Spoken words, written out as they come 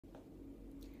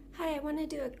Hi, I want to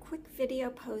do a quick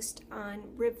video post on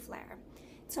rib flare.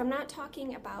 So I'm not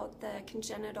talking about the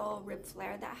congenital rib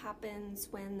flare that happens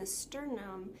when the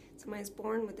sternum, someone is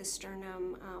born with the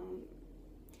sternum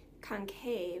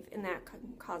concave, and that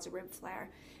can cause a rib flare.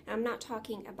 And I'm not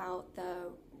talking about the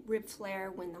rib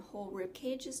flare when the whole rib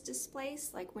cage is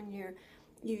displaced, like when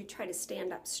you try to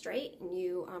stand up straight and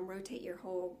you rotate your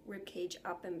whole rib cage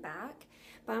up and back.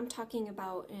 But I'm talking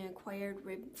about an acquired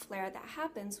rib flare that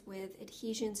happens with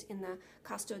adhesions in the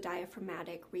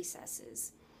costodiaphragmatic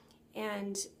recesses.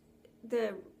 And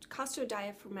the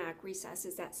costodiaphragmatic recess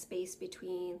is that space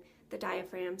between the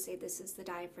diaphragm, say this is the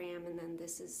diaphragm, and then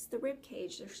this is the rib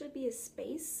cage. There should be a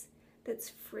space that's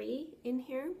free in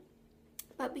here,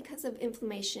 but because of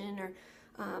inflammation or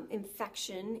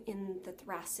infection in the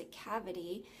thoracic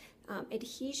cavity,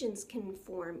 adhesions can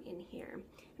form in here.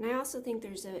 And I also think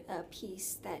there's a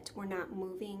piece that we're not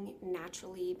moving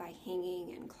naturally by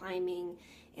hanging and climbing,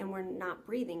 and we're not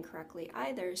breathing correctly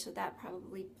either, so that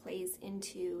probably plays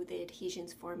into the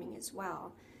adhesions forming as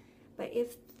well. But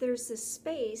if there's a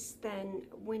space, then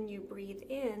when you breathe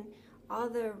in, all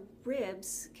the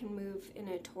ribs can move in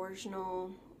a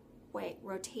torsional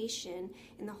rotation,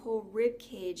 and the whole rib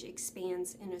cage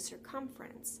expands in a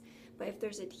circumference. But if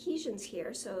there's adhesions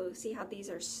here, so see how these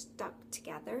are stuck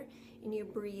together, and you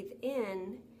breathe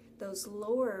in, those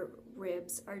lower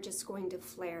ribs are just going to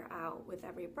flare out with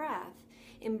every breath.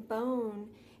 And bone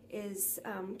is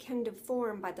can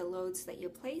deform by the loads that you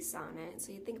place on it.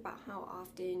 So you think about how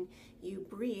often you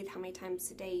breathe, how many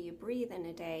times a day you breathe in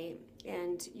a day,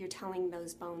 and you're telling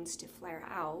those bones to flare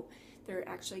out. They're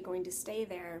actually going to stay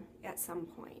there at some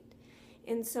point.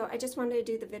 And so I just wanted to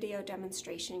do the video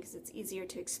demonstration because it's easier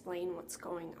to explain what's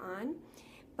going on.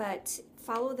 But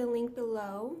follow the link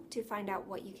below to find out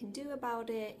what you can do about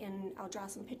it, and I'll draw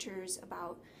some pictures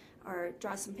about, or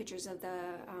draw some pictures of the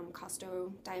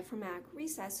costodiaphragmatic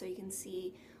recess so you can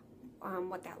see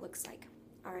what that looks like.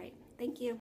 All right, thank you.